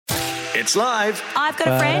It's live. I've got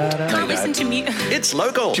a friend. Can't listen to music. It's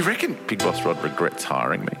local. Do you reckon Big Boss Rod regrets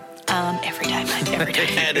hiring me? Every day, mate. Every day.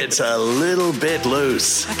 And it's a little bit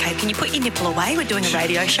loose. Okay, can you put your nipple away? We're doing a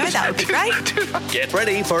radio show. That would be great. Get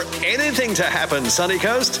ready for anything to happen, Sunny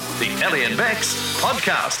Coast. The Ellie and Bex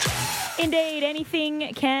podcast. Indeed,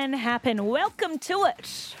 anything can happen. Welcome to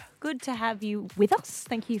it. Good to have you with us.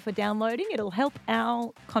 Thank you for downloading. It'll help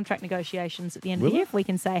our contract negotiations at the end of the year if we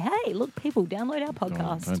can say, hey, look, people, download our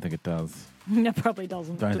podcast. I don't think it does. No, probably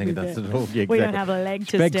doesn't. Don't think it does at all. Yeah, We don't exactly. have a leg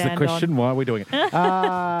to Begs stand the question, on. why are we doing it?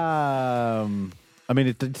 I mean,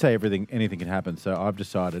 it did say anything can happen, so I've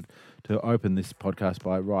decided to open this podcast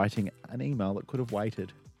by writing an email that could have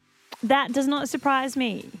waited. That does not surprise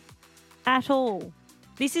me at all.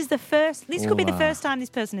 This is the first. This could be the first time this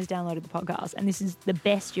person has downloaded the podcast, and this is the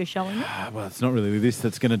best you're showing them. Well, it's not really this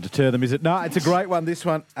that's going to deter them, is it? No, it's a great one, this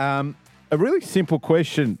one. A really simple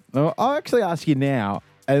question. I'll actually ask you now,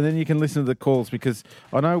 and then you can listen to the calls, because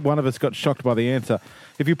I know one of us got shocked by the answer.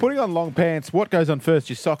 If you're putting on long pants, what goes on first,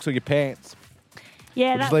 your socks or your pants? Yeah,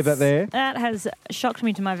 We'll just leave that there. That has shocked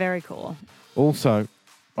me to my very core. Also,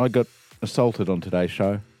 I got assaulted on today's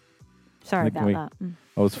show. Sorry Nick, about that.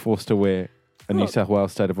 I was forced to wear a New South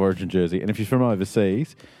Wales State of Origin jersey. And if you're from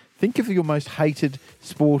overseas, think of your most hated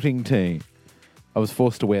sporting team. I was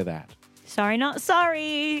forced to wear that. Sorry, not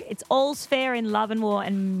sorry. It's all's fair in love and war,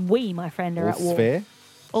 and we, my friend, are at war. Fair?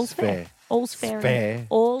 All's fair. All's fair. Fair.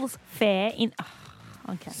 All's fair in.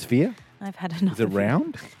 Oh, okay. Sphere? I've had enough. Is it of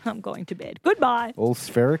round? I'm going to bed. Goodbye. All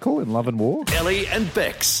spherical in love and war? Ellie and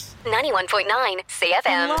Bex. 91.9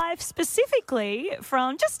 CFM. Live specifically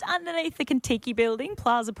from just underneath the Kentucky building,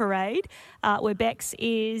 Plaza Parade, where Bex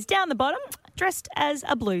is down the bottom, dressed as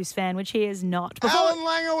a Blues fan, which he is not. Alan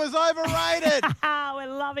Langer was overrated.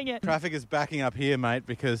 We're loving it. Traffic is backing up here, mate,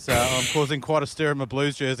 because I'm causing quite a stir in my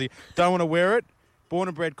Blues jersey. Don't want to wear it. Born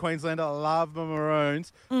and bred Queenslander, love my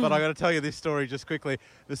Maroons. But I got to tell you this story just quickly.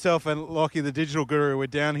 Myself and Lockie, the digital guru, we're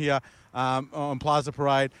down here on Plaza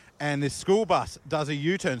Parade, and this school bus does a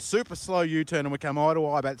U-turn, super slow U-turn, and we come eye to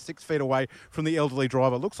eye about 6 feet away from the elderly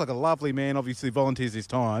driver. Looks like a lovely man, obviously volunteers his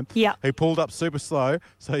time. Yeah. He pulled up super slow,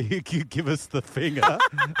 so he could give us the finger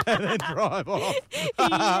and then drive off.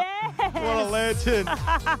 Yes. What a legend.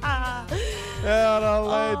 What a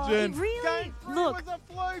legend. it really- Game three look. was a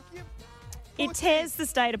fluke, you It tears the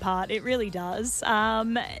state apart. It really does.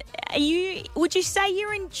 Would you say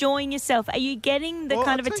you're enjoying yourself? Are you getting the Well,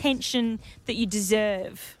 kind I'll of tell you- attention that you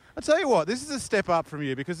deserve? I'll tell you what, this is a step up from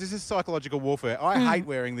you, because this is psychological warfare. I hate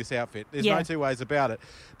wearing this outfit. There's Yeah. no two ways about it.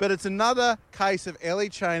 But it's another case of Ellie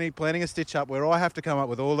Cheney planning a stitch up where I have to come up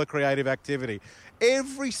with all the creative activity.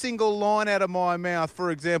 Every single line out of my mouth,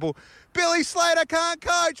 for example, Billy Slater can't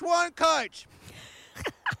coach, won't coach.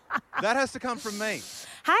 That has to come from me.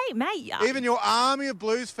 Hey, mate. Even your army of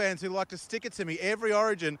Blues fans who like to stick it to me every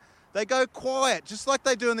Origin, they go quiet, just like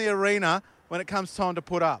they do in the arena when it comes time to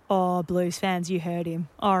put up. Oh, Blues fans, you heard him.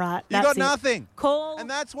 All right. You that's got it. nothing. Call. And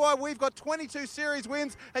that's why we've got 22 series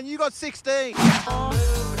wins and you got 16.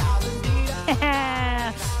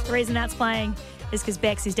 The reason that's playing is because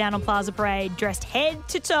Bex is down on Plaza Parade, dressed head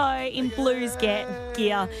to toe in Blues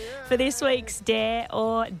gear for this week's Dare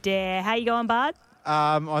or Dare. How you going, bud?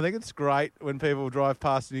 I think it's great when people drive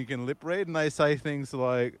past and you can lip read and they say things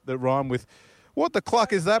like that rhyme with, "What the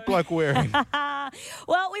cluck is that bloke wearing?"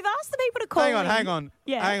 Well, we've asked the people to call in.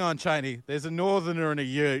 Hang on, Cheney. There's a northerner in a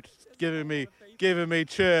ute giving me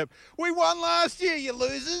chirp. We won last year, you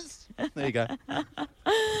losers. There you go.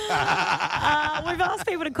 We've asked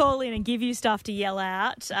people to call in and give you stuff to yell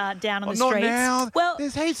out down on the Not streets. now. Well,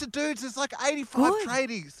 There's heaps of dudes. There's like 85 Good.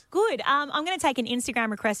 tradies. good. I'm going to take an Instagram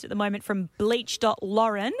request at the moment from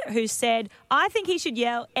Bleach.Lauren, who said, I think he should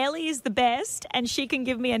yell, Ellie is the best, and she can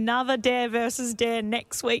give me another Dare versus Dare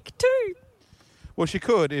next week too. Well, she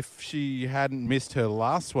could if she hadn't missed her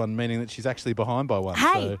last one, meaning that she's actually behind by one.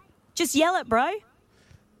 Hey, So just yell it, bro.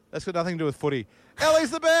 that's got nothing to do with footy.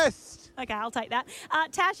 Ellie's the best. Okay, I'll take that.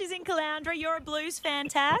 Tash is in Caloundra. You're a Blues fan,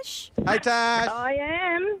 Tash. Hey, Tash. I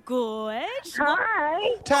am. Good.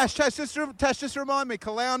 Hi. Tash, just remind me,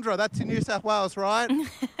 Caloundra, that's in New South Wales, right?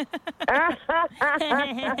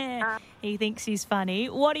 He thinks he's funny.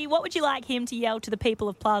 What would you like him to yell to the people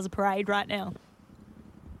of Plaza Parade right now?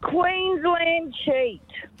 Queensland cheat.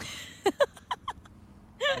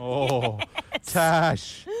 Oh,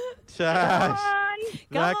 Tash. On.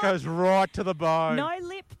 That on. goes right to the bone. No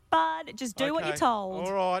lip, bud. Just do what you're told.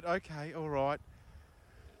 All right.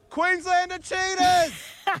 Queenslander cheaters!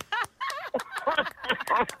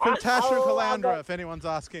 From Tash and Caloundra, if anyone's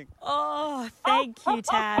asking. Oh, thank you,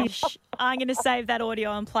 Tash. I'm going to save that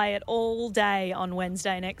audio and play it all day on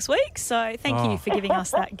Wednesday next week. So thank you for giving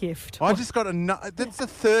us that gift. I just got that's the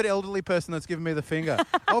third elderly person that's given me the finger.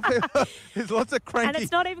 There's lots of cranky. And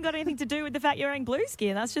it's not even got anything to do with the fact you're wearing Blues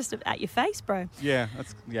gear. That's just at your face, bro. Yeah,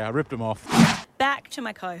 I ripped them off. Back to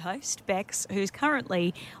my co-host, Bex, who's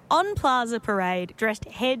currently on Plaza Parade, dressed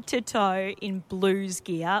head to toe in Blues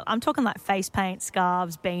gear. I'm talking like face paint,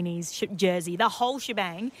 scarves, beanies, jersey, the whole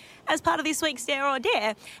shebang, as part of this week's Dare or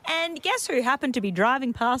Dare. And guess who happened to be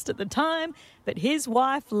driving past at the time? But his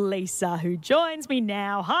wife, Lisa, who joins me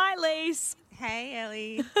now. Hi, Lisa. Hey,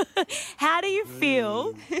 Ellie. How do you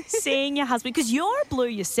feel seeing your husband? Because you're a Blue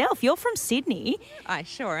yourself. You're from Sydney. I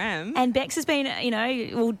sure am. And Bex has been,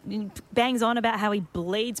 bangs on about how he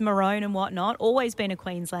bleeds maroon and whatnot. Always been a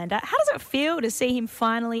Queenslander. How does it feel to see him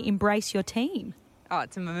finally embrace your team? Oh,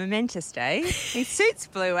 it's a momentous day. He suits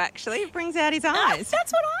blue, actually. It brings out his eyes.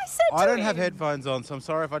 That's what I said to I don't him. have headphones on, so I'm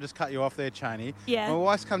sorry if I just cut you off there, Cheney. Yeah. My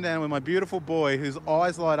wife's come down with my beautiful boy whose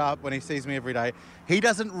eyes light up when he sees me every day. He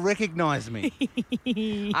doesn't recognise me.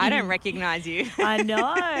 I don't recognise you. I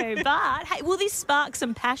know, but hey, will this spark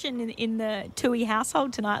some passion in the Tui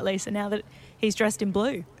household tonight, Lisa, now that he's dressed in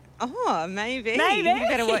blue? Oh, maybe. Maybe. You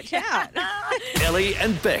better watch out. Ellie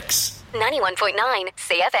and Bex. 91.9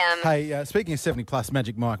 CFM. Hey, speaking of 70-plus,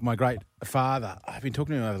 Magic Mike, my great father, I've been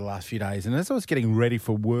talking to him over the last few days, and as I was getting ready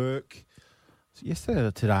for work yesterday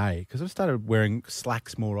or today, because I've started wearing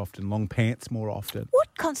slacks more often, long pants more often.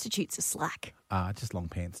 What constitutes a slack? Just long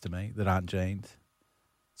pants to me that aren't jeans.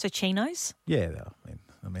 So chinos? Yeah,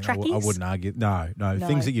 I mean, I Trackies? wouldn't argue. No,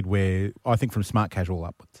 things that you'd wear, I think, from smart casual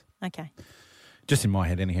upwards. Okay. Just in my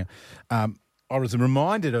head, anyhow. I was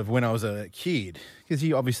reminded of when I was a kid, because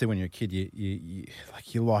obviously when you're a kid,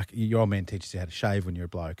 your old man teaches you how to shave when you're a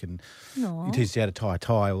bloke, and he teaches you how to tie a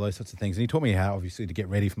tie, all those sorts of things. And he taught me how, obviously, to get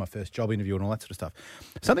ready for my first job interview and all that sort of stuff.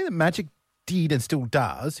 Something that Magic did and still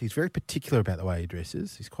does. He's very particular about the way he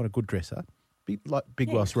dresses. He's quite a good dresser. Like Big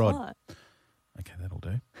Boss Rod. What? Okay, that'll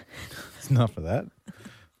do. It's enough of that.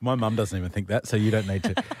 My mum doesn't even think that, so you don't need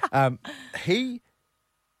to.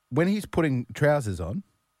 When he's putting trousers on,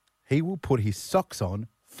 he will put his socks on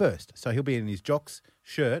first. So he'll be in his jocks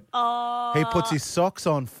shirt. Oh. He puts his socks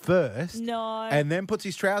on first. No. And then puts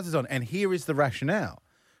his trousers on. And here is the rationale.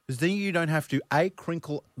 Because then you don't have to,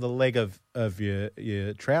 crinkle the leg of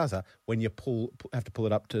your trouser when you have to pull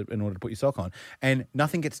it up in order to put your sock on. And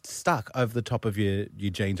nothing gets stuck over the top of your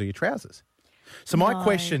jeans or your trousers. So my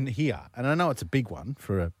question here, and I know it's a big one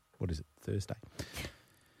for Thursday.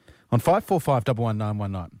 On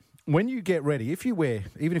 545-11919, when you get ready,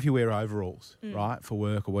 even if you wear overalls, right, for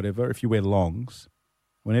work or whatever, if you wear longs,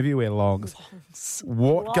 whenever you wear longs,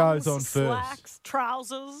 what goes on first? Slacks,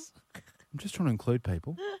 trousers. I'm just trying to include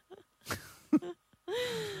people.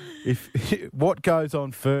 What goes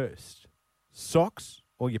on first? Socks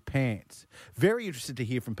or your pants? Very interested to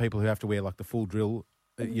hear from people who have to wear like the full drill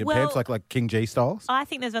pants, like King G styles. I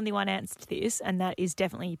think there's only one answer to this, and that is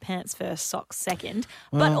definitely pants first, socks second.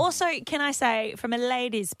 But also, can I say, from a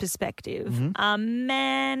lady's perspective, a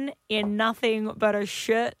man in nothing but a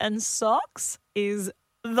shirt and socks is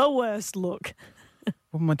the worst look.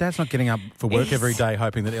 Well, my dad's not getting up for work every day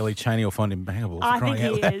hoping that Ellie Cheney will find him bangable. I think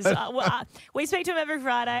he is. We speak to him every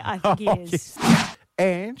Friday. I think he is. Yes.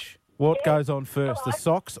 Ange, what goes on first, the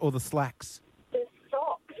socks or the slacks? The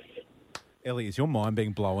socks. Ellie, is your mind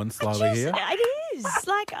being blown slowly here? It is.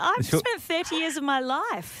 Like, I've spent 30 years of my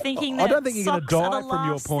life thinking that I don't think you're going to socks are die the from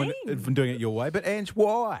your last point thing. from doing it your way. But, Ange,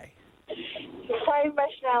 why? The same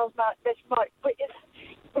rationale as Mike.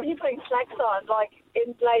 When you're putting slacks on, like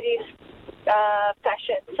in ladies'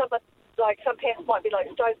 fashion, some pants might be like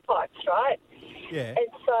stovepipes, right? Yeah. And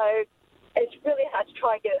so it's really hard to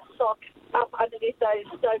try and get a sock up underneath those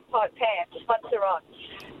stovepipe pants once they're on.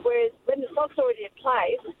 Whereas when the sock's already in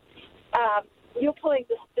place, you're pulling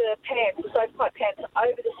the pants, the stovepipe pants,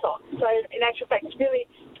 over the sock. So in actual fact, it's really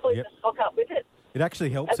pulling the sock up with it. It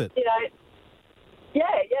actually helps it. Yeah.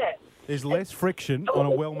 There's less friction on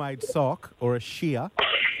a well-made sock or a shear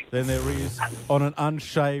than there is on an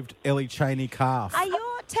unshaved Ellie Cheney calf.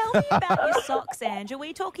 Tell me about your socks, Ange. Are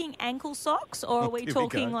we talking ankle socks or are we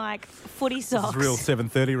talking like footy socks? This is a real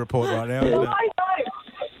 7:30 report right now, isn't it? No.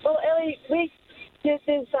 Well, Ellie, there's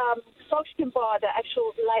socks you can buy, the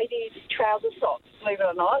actual ladies' trouser socks, believe it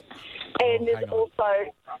or not. And there's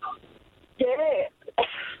also,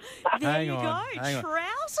 There Hang you on, go. hang on.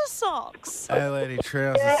 Trouser socks. Hey, lady,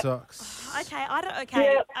 trouser socks. Okay, I don't.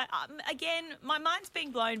 Okay, Yeah. Again, my mind's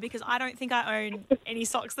being blown because I don't think I own any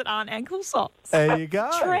socks that aren't ankle socks. There you go.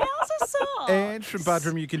 Trouser socks. And from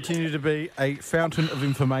Budrum, you continue to be a fountain of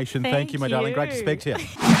information. Thank you, my darling. Great to speak to you.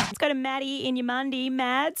 Let's go to Maddie in your Monday.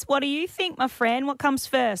 Mads, what do you think, my friend? What comes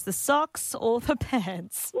first, the socks or the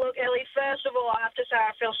pants? Look, Ellie, first of all, I have to say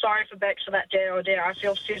I feel sorry for Bex for that dare or dare. I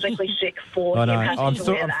feel physically sick for I him know. having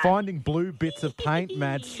to wear I'm that. finding blue bits of paint,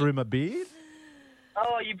 Mads, through my beard.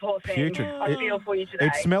 Oh, you poor thing. Putrid. I feel for you today.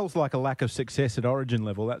 It smells like a lack of success at origin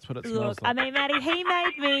level. That's what it smells Look, I like. mean, Maddie, he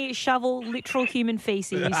made me shovel literal human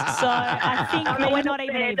feces, so I think we're not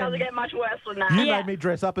even It doesn't even. get much worse than that. You Yeah. made me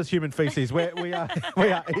dress up as human feces. We are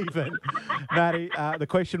even. Maddie, the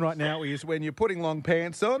question right now is when you're putting long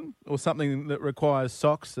pants on or something that requires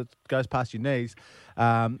socks that goes past your knees,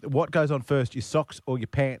 what goes on first, your socks or your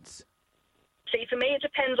pants? See, for me, it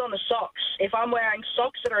depends on the socks. If I'm wearing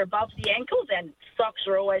socks that are above the ankle, then socks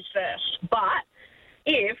are always first. But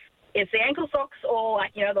if it's the ankle socks or,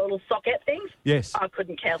 like, you know, the little socket things, Yes. I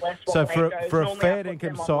couldn't care less what So way for it goes. a Normally, I fair put income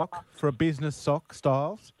them on sock, last. for a business sock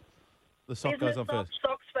styles, the sock Business goes on socks, first.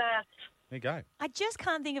 socks first. There you go. I just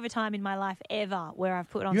can't think of a time in my life ever where I've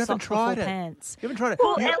put on You haven't socks before tried it. pants. You haven't tried it.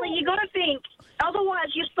 Well, You- Ellie, you got to think. Otherwise,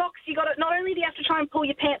 your socks, you got to. Not only do you have to try and pull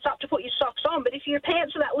your pants up to put your socks on, but if your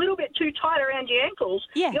pants are that little bit too tight around your ankles,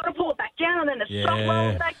 Yeah. you got to pull it back down, and then the sock Yeah.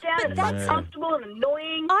 rolls back down, But and that's- it's uncomfortable and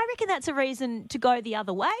annoying. I reckon that's a reason to go the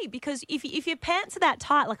other way because if your pants are that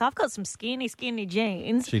tight, like I've got some skinny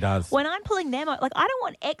jeans. She does. When I'm pulling them out, like I don't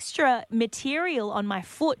want extra material on my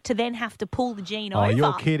foot to then have to pull the jean Oh, over.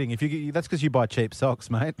 you're kidding. If you get, that's because you buy cheap socks,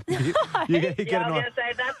 mate. You get Yeah, I a was nice... going to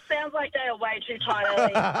say, that sounds like they are way too tight,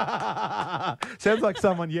 Ellie. Sounds like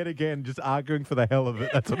someone yet again just arguing for the hell of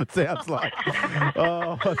it. That's what it sounds like.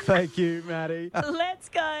 Oh, thank you, Maddie. Let's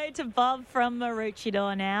go to Bob from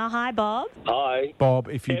Maroochydore now. Hi, Bob. Hi. Bob,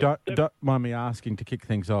 if you don't mind me asking to kick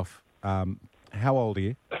things off, how old are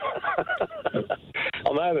you?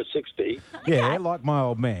 I'm over 60. Yeah, like my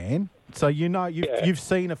old man. So you know you've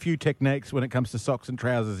seen a few techniques when it comes to socks and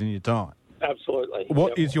trousers in your time. Absolutely.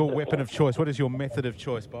 What Yep. is your weapon of choice? What is your method of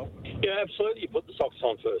choice, Bob? Yeah, absolutely. You put the socks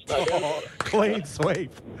on first. No doubt. Oh, clean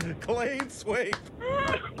sweep. Clean sweep.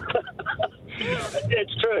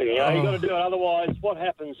 It's true. You know, you got to do it. Otherwise, what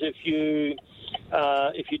happens if you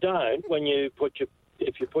don't?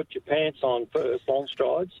 If you put your pants on first, long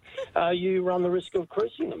strides, you run the risk of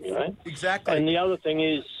creasing them. You know. Exactly. And the other thing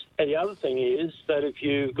is that if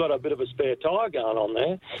you've got a bit of a spare tyre going on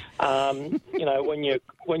there, you know, when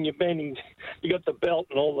you're bending, you got the belt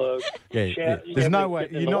and all the There's no way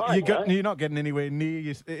everything in the way, you're not getting anywhere near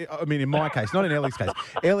your. I mean, in my case, not in Ellie's case.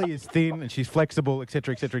 Ellie is thin and she's flexible,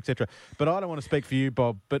 etc., etc., etc. But I don't want to speak for you,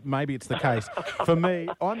 Bob. But maybe it's the case for me.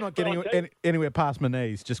 I'm not getting anywhere past my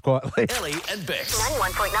knees, just quietly. Ellie and Bex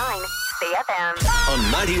 91.9 CFM. on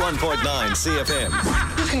 91.9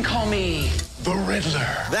 CFM. You can call me the Riddler.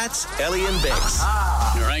 That's Ellie and Bex.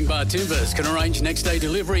 Narangba Timbers can arrange next day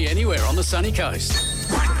delivery anywhere on the sunny coast.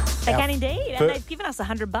 They can indeed, fir- and they've given us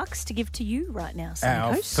 $100 to give to you right now, Sunny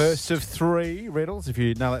Our Coast. first of three riddles. If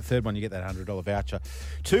you nail that third one, you get that $100 voucher.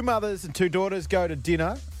 Two mothers and two daughters go to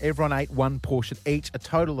dinner. Everyone ate one portion each. A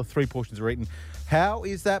total of 3 portions were eaten. How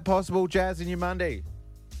is that possible, Jazz, in your Monday?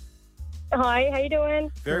 Hi, how you doing?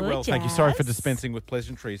 Very Good, well, thank you. Sorry for Jazz. dispensing with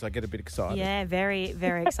pleasantries. I get a bit excited. Yeah, very,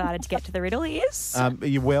 very excited to get to the riddle. He is. Are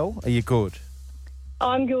you well? Are you good?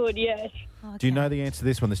 I'm good, yes. Do you know the answer to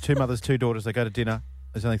this one? There's two mothers, two daughters. They go to dinner.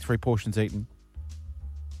 There's only 3 portions eaten.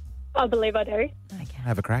 I believe I do. Okay.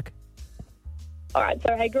 Have a crack. All right,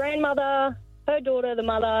 so a grandmother, her daughter, the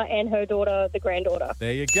mother, and her daughter, the granddaughter.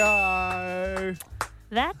 There you go.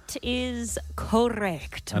 That is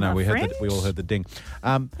correct. I know my we friend. all heard the ding.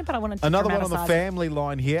 Yeah, but I wanted to Another one on the dramatise it. family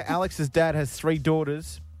line here. Alex's dad has 3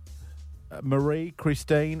 daughters, Marie,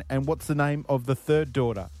 Christine, and what's the name of the third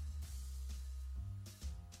daughter?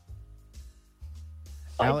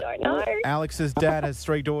 I don't know. Alex's dad has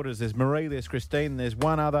 3 daughters. There's Marie, there's Christine, there's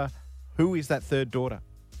one other. Who is that third daughter?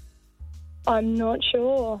 I'm not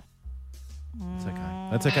sure. That's okay.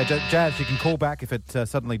 That's okay. Jazz, you can call back if it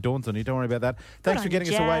suddenly dawns on you. Don't worry about that. Thanks on for getting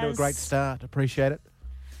you, us away to a Jazz. great start. Appreciate it.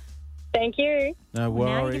 Thank you. No Now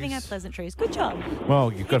you're worries. giving out pleasantries. Good job.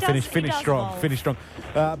 Well, you've got to does- finish he does strong. evolve. Finish strong.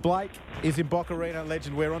 Blake is in Bocarina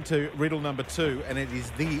Legend. We're on to riddle number 2, and it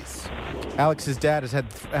is this. Alex's dad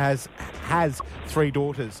has 3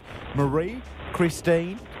 daughters. Marie,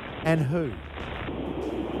 Christine, and who?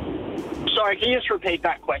 Sorry, can you just repeat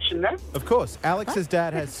that question then? Of course. Alex's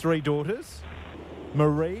dad has 3 daughters.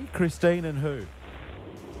 Marie, Christine, and who?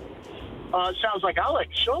 It sounds like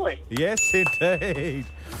Alex, surely. Yes, indeed.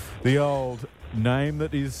 The old name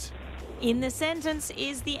that is... In the sentence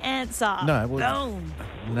is the answer. No, well, Boom.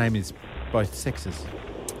 the name is both sexes.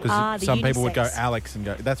 The Because some people would go unisex. Alex and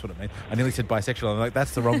go, that's what it meant. I nearly said bisexual. I'm like,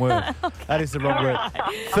 that's the wrong word. That is the wrong word.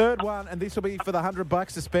 Third one, and this will be for the $100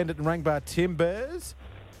 to spend at Narangba Timbers.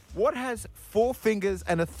 What has 4 fingers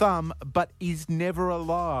and a thumb but is never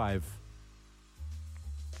alive?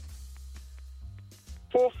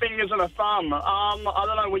 4 fingers and a thumb. I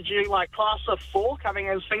don't know, would you like class a fork having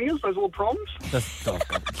those fingers, those little prongs? That's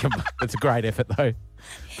a great effort, though.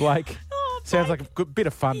 Blake. Sounds like a good bit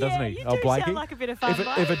of fun, doesn't he? you do Blakey. sound like a bit of fun,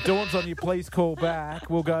 If it dawns on you, please call back.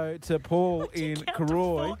 We'll go to Paul in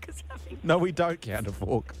Karoi. No, we don't count a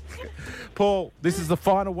fork. Paul, this is the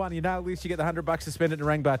final one. You nail this, you get the $100 to spend at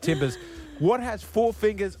Narangba Timbers. What has 4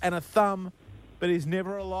 fingers and a thumb but is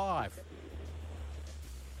never alive?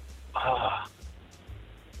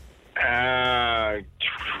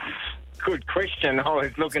 Good question. I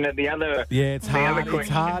was looking at the other. Yeah, it's hard. Other It's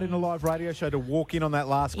question. hard in a live radio show to walk in on that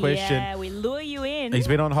last question. Yeah, we lure you in. He's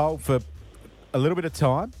been on hold for a little bit of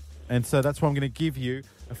time, and so that's why I'm going to give you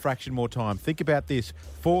a fraction more time. Think about this.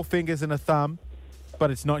 4 fingers and a thumb,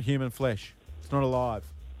 but it's not human flesh. It's not alive.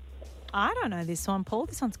 I don't know this one, Paul.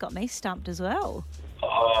 This one's got me stumped as well.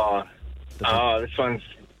 This one's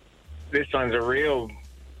a real.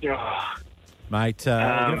 Mate,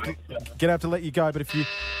 I'm going to have to let you go, but if you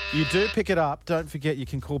do pick it up, don't forget you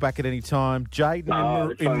can call back at any time.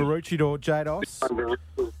 Jaden in Maroochydore. Jados.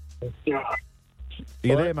 Are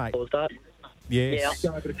you there, mate? Yes.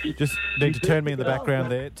 Yeah. Just need to turn me in the background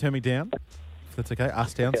there. Turn me down. If that's okay.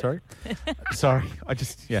 Us down, sorry. Sorry.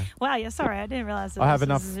 Wow, yeah, sorry. I didn't realise that I have this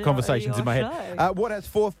enough is conversations your in my head. show. What has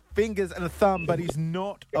 4 fingers and a thumb, but is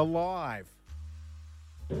not alive?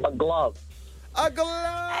 A glove. A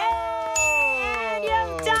glove! And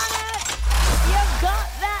you've done it! You've got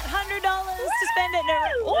that $100 to spend it.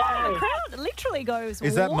 Oh, the crowd literally goes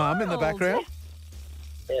Is that wild. Mum in the background?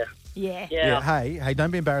 Yeah. Yeah. Hey,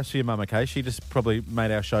 don't be embarrassed for your mum, okay? She just probably made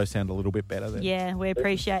our show sound a little bit better then. Yeah, we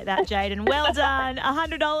appreciate that, Jaden. Well done.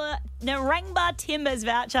 $100 Narangba Timbers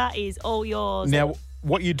voucher is all yours. Now,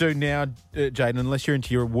 what you do now, Jaden, unless you're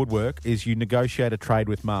into your woodwork, is you negotiate a trade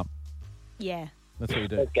with Mum. Yeah. That's what you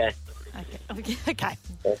do. Okay. Okay.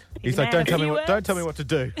 He's like, don't tell me what to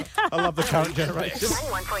do. I love the current generation.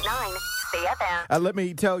 91.9 CFM. Let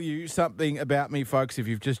me tell you something about me, folks. If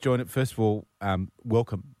you've just joined it, first of all,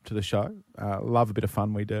 welcome to the show. Love a bit of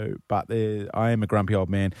fun we do, but I am a grumpy old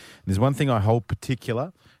man. There's one thing I hold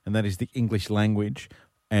particular, and that is the English language,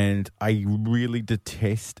 and I really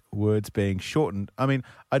detest words being shortened. I mean,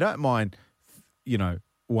 I don't mind,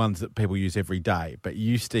 ones that people use every day, but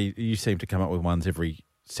you seem to come up with ones every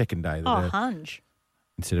second day. Hunch.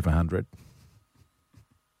 Instead of 100.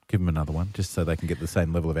 Give them another one, just so they can get the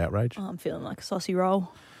same level of outrage. Oh, I'm feeling like a saucy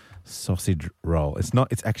roll. Sausage roll. It's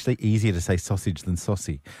actually easier to say sausage than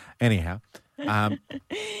saucy. Anyhow,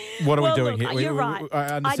 what are we doing here? You're right. I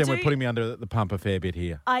understand we're putting me under the pump a fair bit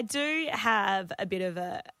here. I do have a bit of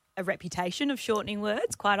a reputation of shortening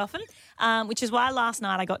words quite often, which is why last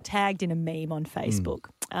night I got tagged in a meme on Facebook.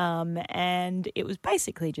 And it was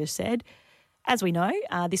basically just said, as we know,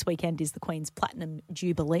 this weekend is the Queen's Platinum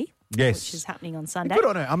Jubilee, which is happening on Sunday. Good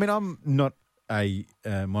on her. I mean, I'm not a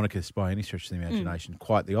monarchist by any stretch of the imagination,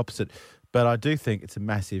 quite the opposite. But I do think it's a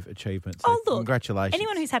massive achievement. So look, congratulations.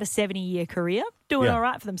 Anyone who's had a 70-year career doing all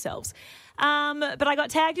right for themselves. But I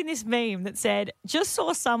got tagged in this meme that said, just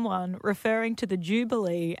saw someone referring to the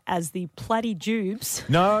Jubilee as the Platty Jubes.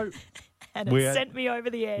 No. And it sent me over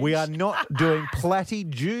the edge. We are not doing Platty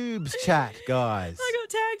Jubes chat, guys. I got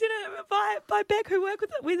tagged in it by Beck, who worked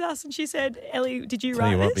with us, and she said, Ellie, did you Tell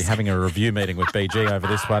write you what, this? be having a review meeting with BG over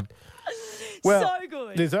this one. Well, so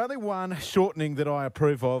good. There's only one shortening that I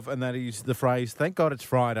approve of, and that is the phrase, thank God it's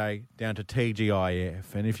Friday, down to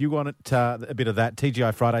TGIF. And if you want a bit of that,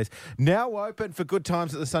 TGI Fridays, now open for good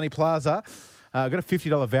times at the Sunny Plaza. I've got a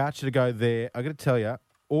 $50 voucher to go there. I've got to tell you,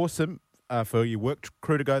 awesome for your work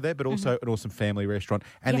crew to go there, but also an awesome family restaurant.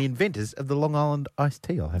 And the inventors of the Long Island iced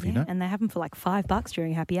tea, I'll have you know. And they have them for like $5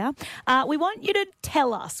 during happy hour. We want you to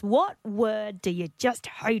tell us, what word do you just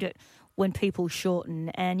hate it when people shorten?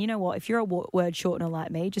 And you know what? If you're a word shortener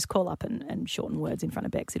like me, just call up and shorten words in front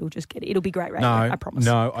of Bex. It'll be great radio, I promise.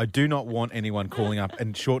 No, I do not want anyone calling up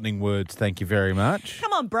and shortening words. Thank you very much.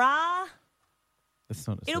 Come on, brah. That's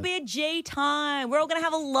not It'll be a G time. We're all going to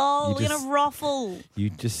have a lull. We're going to ruffle. You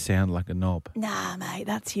just sound like a knob. Nah, mate,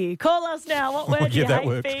 that's you. Call us now. What word do you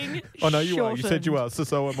hate being I know you are. You said you are,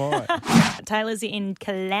 so am I. Taylor's in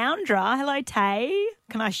Caloundra. Hello, Tay.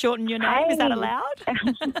 Can I shorten your name? Is that allowed?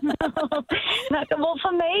 No, well,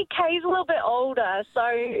 for me, Kay's a little bit older, so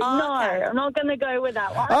no, I'm not going to go with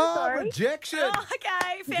that one. Oh, Sorry. rejection.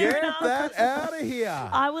 Okay, fair Get enough. that out of here.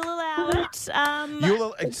 I will allow it.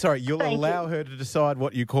 You'll allow her to decide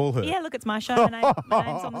what you call her. Yeah, look, it's my show. My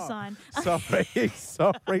name's on the sign. Sorry.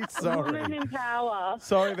 Woman in power.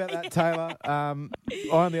 Sorry about that, Taylor. I,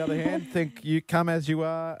 on the other hand, think you come as you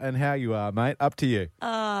are and how you are, mate. Up to you.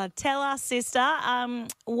 Tell us, sister,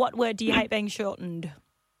 what word do you hate being shortened?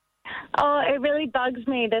 Oh, it really bugs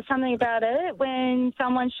me. There's something about it when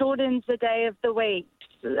someone shortens the day of the week.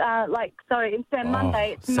 Instead of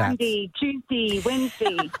Monday, it's Sats. Monday, Tuesday,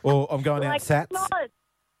 Wednesday. Or I'm going out Sats. It's not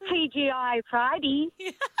TGI Friday.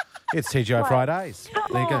 It's TGI Fridays. Come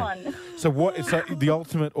There you go. on. So the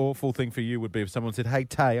ultimate awful thing for you would be if someone said, "Hey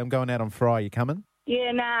Tay, I'm going out on Fry. You coming?"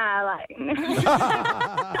 Yeah, nah,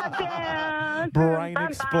 Brain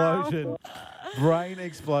explosion. Brain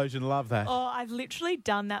explosion. Love that. Oh, I've literally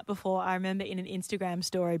done that before. I remember in an Instagram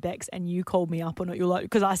story, Bex, and you called me up on it. You're like,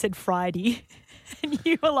 because I said Friday. And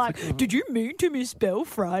you were like, did you mean to misspell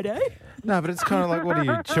Friday? No, but it's kind of like, what are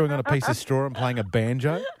you, chewing on a piece of straw and playing a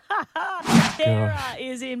banjo? Sarah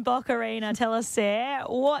is in Boccarina. Tell us, Sarah,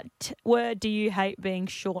 what word do you hate being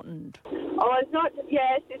shortened? Oh, it's not just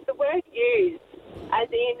yes, it's the word use. As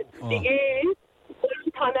in, the use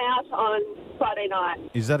will come out on Friday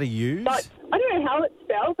night. Is that a use? Like, I don't know how it's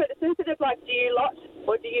spelled, but it's instead of like do you lot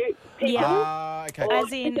or do you people. Yeah. Okay. Or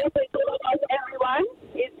As in everyone,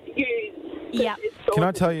 it's use. Yeah. Can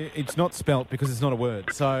I tell you, it's not spelt because it's not a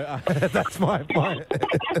word. So that's my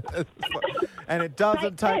and it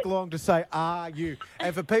doesn't take long to say, are you?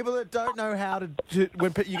 And for people that don't know how to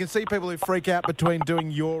when you can see people who freak out between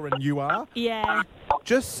doing your and you are. Yeah.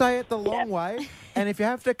 Just say it the long way. And if you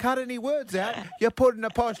have to cut any words out, you put an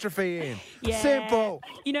apostrophe in. Yeah. Simple.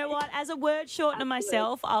 You know what? As a word shortener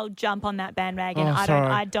myself, I'll jump on that bandwagon. Oh,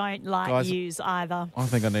 I don't like Guys, use either. I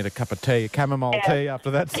think I need a cup of tea, chamomile tea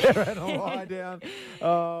after that, Sarah, and I'll lie down.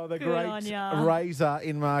 Oh, the Good on great ya. Razor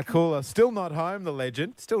in Marcoola. Still not home, the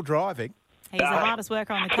legend. Still driving. He's the hardest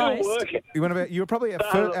worker on the coast. You were probably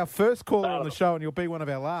our first caller on the show, and you'll be one of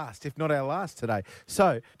our last, if not our last today.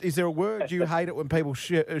 So, is there a word you hate it when people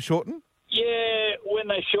shorten? Yeah, when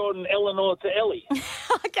they shorten Eleanor to Ellie.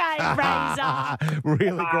 Okay, Razor.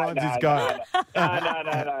 Really grinds his goat.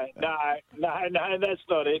 No, that's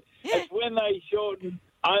not it. It's when they shorten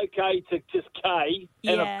OK to just K,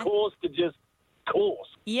 and Yeah. of course to just course.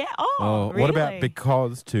 Yeah. Oh, really? What about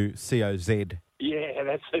because to COZ? Yeah,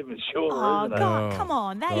 that's even shorter, Oh, isn't it? God, come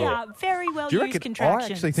on. They are very well Do you used reckon? contractions.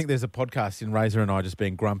 I actually think there's a podcast in Razor and I just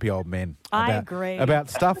being grumpy old men. I agree. About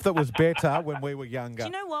stuff that was better when we were younger. Do you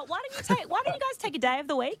know what? Why don't you guys take a day of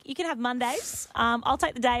the week? You can have Mondays. I'll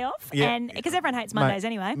take the day off, Yeah. and because everyone hates Mondays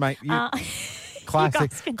anyway. Mate, you Classic,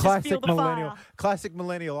 guys can just classic fuel the millennial. fire. Classic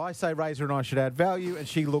millennial. I say Razor and I should add value, and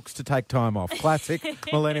she looks to take time off. Classic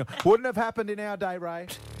millennial. Wouldn't have happened in our day, Ray.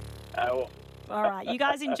 All right, you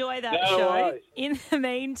guys enjoy that No show. worries. In the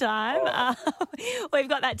meantime, we've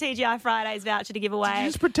got that TGI Fridays voucher to give away. Did you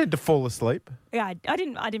just pretend to fall asleep? Yeah, I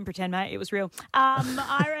didn't pretend, mate. It was real.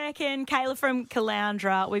 I reckon Kayla from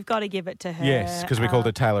Caloundra, we've got to give it to her. Yes, because we called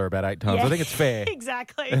her Taylor about 8 times. yeah. I think it's fair.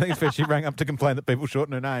 Exactly. I think it's fair. She rang up to complain that people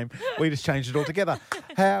shorten her name. We just changed it all together.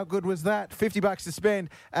 How good was that? $50 to spend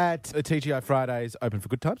at the TGI Fridays, open for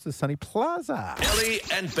good times, the Sunny Plaza. Ellie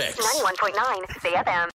and Bex. 91.9 CFM.